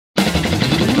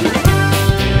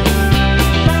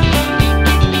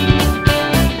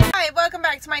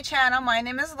channel. My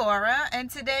name is Laura,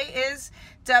 and today is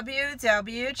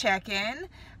WW Check-In.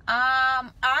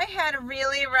 I had a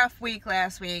really rough week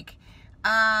last week.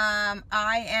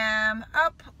 I am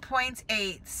up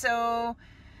 0.8, so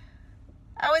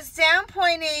I was down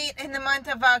 0.8 in the month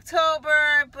of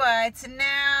October, but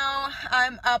now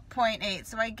I'm up 0.8,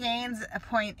 so I gained a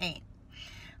 0.8.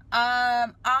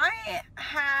 I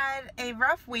had a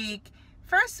rough week.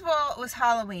 First of all, it was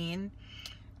Halloween.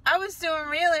 I was doing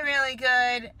really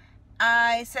good.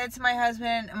 I said to my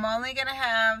husband, I'm only going to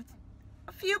have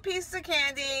a few pieces of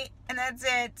candy, and that's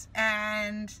it.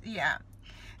 And yeah.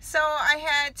 So I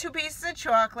had 2 pieces of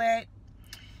chocolate.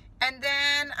 And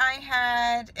then I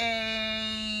had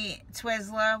a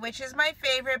Twizzler, which is my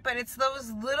favorite, but it's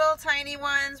those little tiny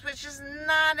ones, which is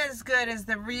not as good as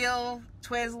the real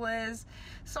Twizzlers.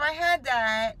 So I had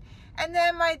that. And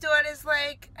then my daughter's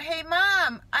like, hey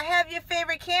mom, I have your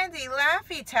favorite candy,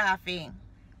 Laffy Taffy.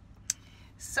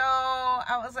 So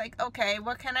I was like, okay,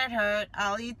 what can it hurt?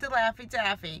 I'll eat the Laffy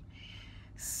Taffy.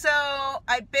 So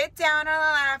I bit down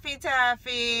on the Laffy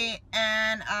Taffy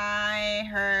and I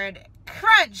heard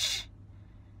crunch.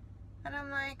 And I'm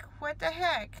like, what the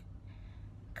heck?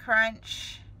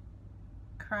 Crunch,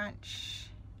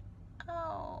 crunch.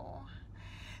 Oh.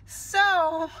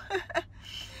 So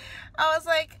I was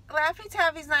like, Laffy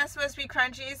Taffy's not supposed to be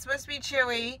crunchy, it's supposed to be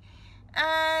chewy.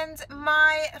 And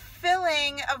my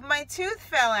filling of my tooth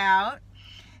fell out.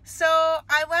 So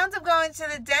I wound up going to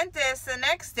the dentist the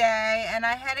next day and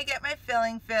I had to get my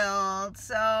filling filled.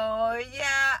 So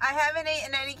yeah, I haven't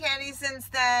eaten any candy since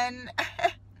then.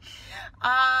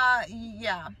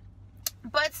 Yeah.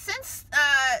 But since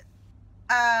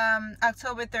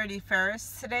October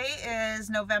 31st, today is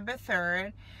November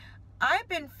 3rd, I've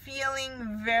been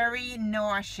feeling very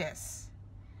nauseous.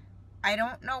 I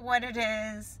don't know what it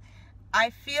is.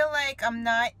 I feel like I'm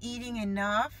not eating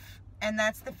enough, and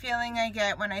that's the feeling I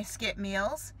get when I skip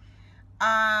meals.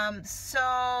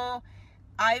 So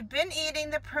I've been eating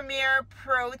the Premier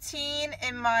protein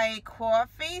in my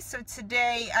coffee, so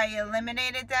today I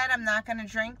eliminated that. I'm not going to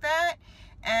drink that.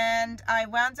 And I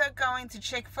wound up going to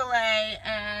Chick-fil-A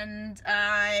and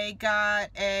I got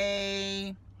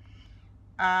a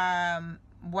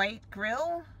white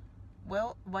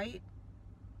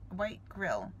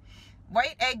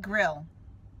egg grill.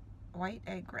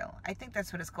 I think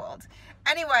that's what it's called.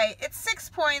 Anyway, it's 6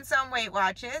 points on Weight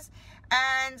Watchers,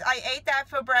 and I ate that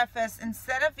for breakfast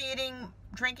instead of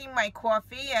drinking my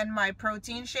coffee and my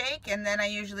protein shake. And then I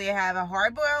usually have a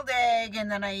hard-boiled egg,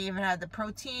 and then I even have the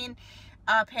protein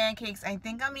pancakes. I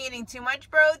think I'm eating too much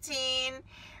protein.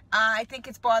 I think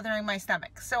it's bothering my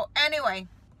stomach. So anyway,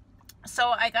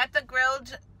 so I got the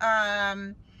grilled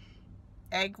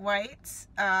egg whites.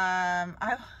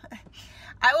 I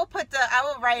will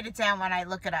write it down when I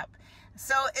look it up.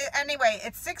 So anyway,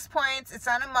 it's 6 points. It's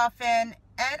on a muffin.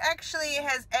 And actually it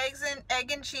has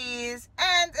egg and cheese,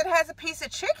 and it has a piece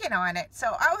of chicken on it. So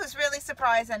I was really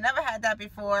surprised. I never had that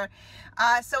before.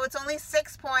 So it's only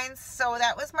 6 points. So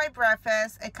that was my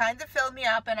breakfast. It kind of filled me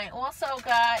up. And I also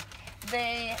got,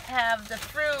 they have the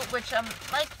fruit, which I'm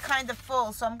like kind of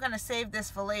full. So I'm going to save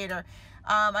this for later.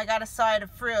 I got a side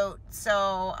of fruit,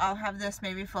 so I'll have this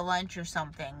maybe for lunch or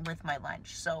something with my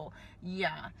lunch. So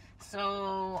yeah,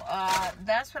 so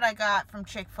that's what I got from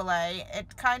Chick-fil-A.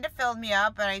 It kind of filled me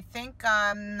up, but I think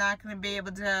I'm not going to be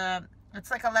able to. It's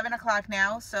like 11 o'clock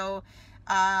now, so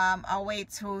I'll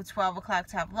wait till 12 o'clock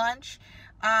to have lunch.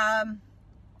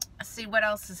 See what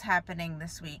else is happening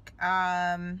this week.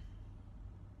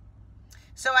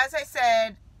 So as I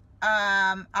said,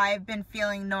 I've been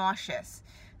feeling nauseous.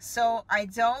 So I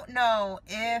don't know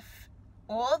if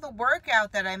all the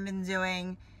workout that I've been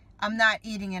doing, I'm not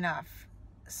eating enough.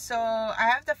 So I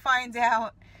have to find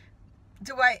out,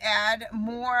 do I add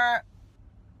more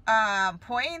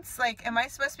points? Like, am I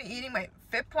supposed to be eating my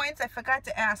fit points? I forgot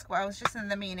to ask while I was just in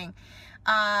the meeting.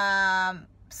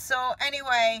 So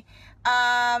anyway,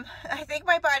 I think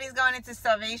my body's going into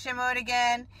starvation mode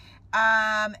again.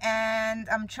 And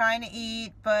I'm trying to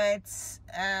eat, but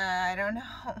I don't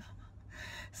know.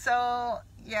 So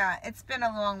yeah, it's been a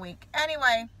long week.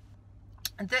 Anyway,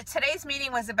 today's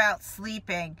meeting was about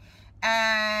sleeping,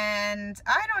 and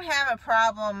I don't have a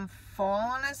problem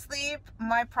falling asleep.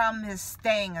 My problem is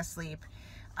staying asleep.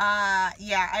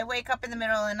 Yeah, I wake up in the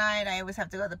middle of the night. I always have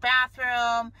to go to the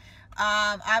bathroom.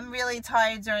 I'm really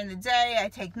tired during the day. I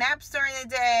take naps during the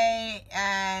day,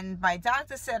 and my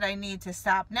doctor said I need to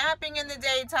stop napping in the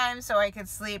daytime so I can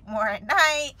sleep more at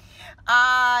night.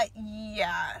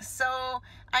 Yeah, so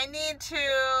I need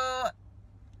to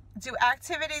do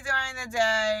activity during the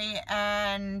day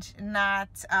and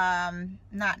not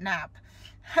nap.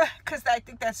 because I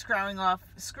think that's screwing up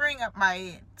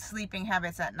my sleeping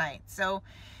habits at night. So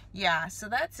yeah, so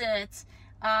that's it.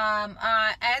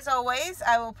 As always,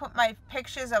 I will put my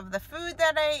pictures of the food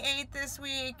that I ate this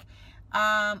week.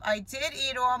 I did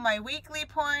eat all my weekly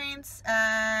points,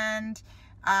 and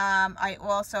I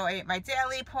also ate my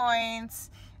daily points.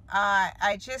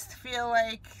 I just feel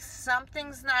like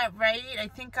something's not right. I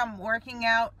think I'm working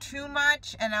out too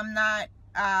much, and I'm not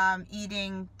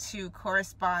eating to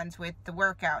correspond with the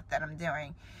workout that I'm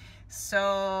doing.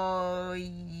 So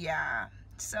yeah,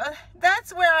 so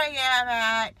that's where I am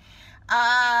at.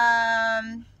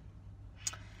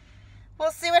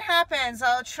 We'll see what happens.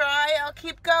 I'll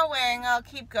keep going.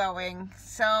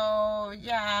 So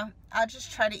yeah, I'll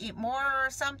just try to eat more or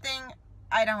something.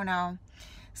 I don't know.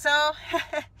 So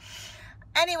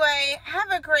anyway,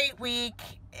 have a great week.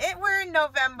 We're in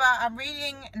November. I'm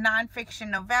reading nonfiction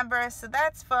November, so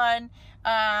that's fun.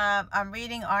 I'm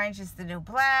reading Orange is the New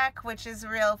Black, which is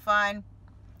real fun,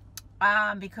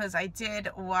 because I did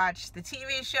watch the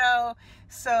TV show,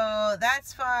 so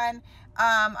that's fun.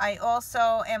 I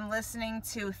also am listening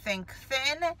to Think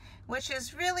Thin, which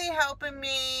is really helping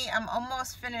me. I'm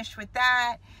almost finished with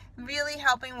that. Really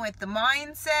helping with the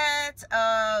mindset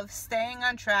of staying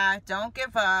on track, don't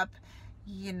give up,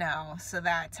 you know, so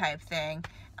that type thing.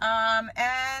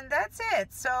 And that's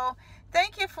it. So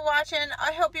thank you for watching.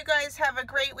 I hope you guys have a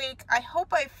great week. I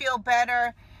hope I feel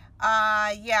better.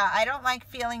 Yeah, I don't like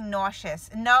feeling nauseous.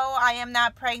 No, I am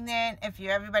not pregnant. If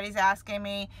everybody's asking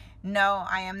me, no,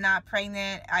 I am not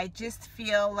pregnant. I just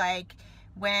feel like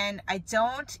when I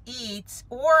don't eat,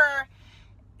 or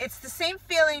it's the same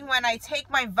feeling when I take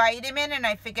my vitamin and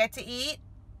I forget to eat.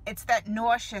 It's that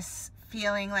nauseous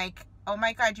feeling, like, oh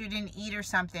my God, you didn't eat or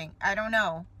something. I don't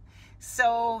know.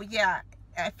 So yeah,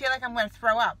 I feel like I'm going to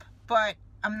throw up, but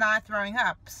I'm not throwing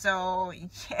up. So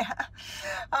yeah,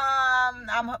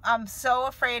 I'm so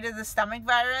afraid of the stomach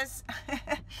virus.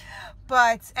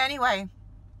 But anyway,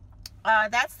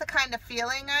 that's the kind of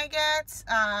feeling I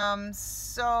get.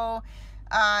 So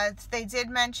they did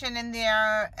mention in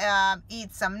there,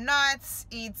 eat some nuts,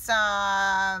 eat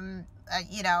some,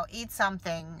 eat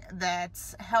something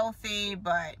that's healthy,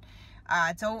 but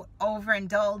don't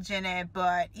overindulge in it,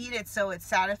 but eat it so it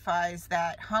satisfies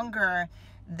that hunger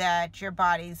that your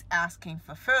body's asking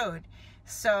for food.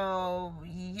 So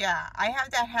yeah, I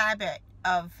have that habit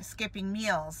of skipping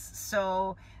meals.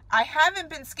 So I haven't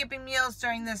been skipping meals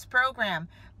during this program,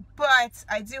 but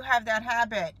I do have that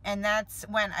habit, and that's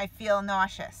when I feel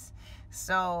nauseous.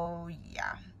 So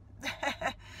yeah.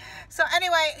 So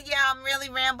anyway, yeah, I'm really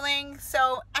rambling.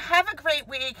 So have a great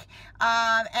week,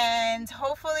 and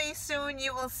hopefully soon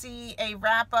you will see a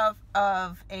wrap-up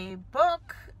of a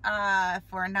book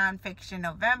for Nonfiction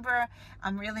November.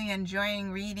 I'm really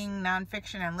enjoying reading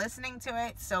nonfiction and listening to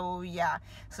it. So yeah,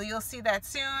 so you'll see that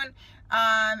soon.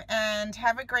 And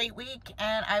have a great week,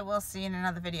 and I will see you in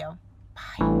another video.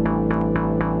 Bye.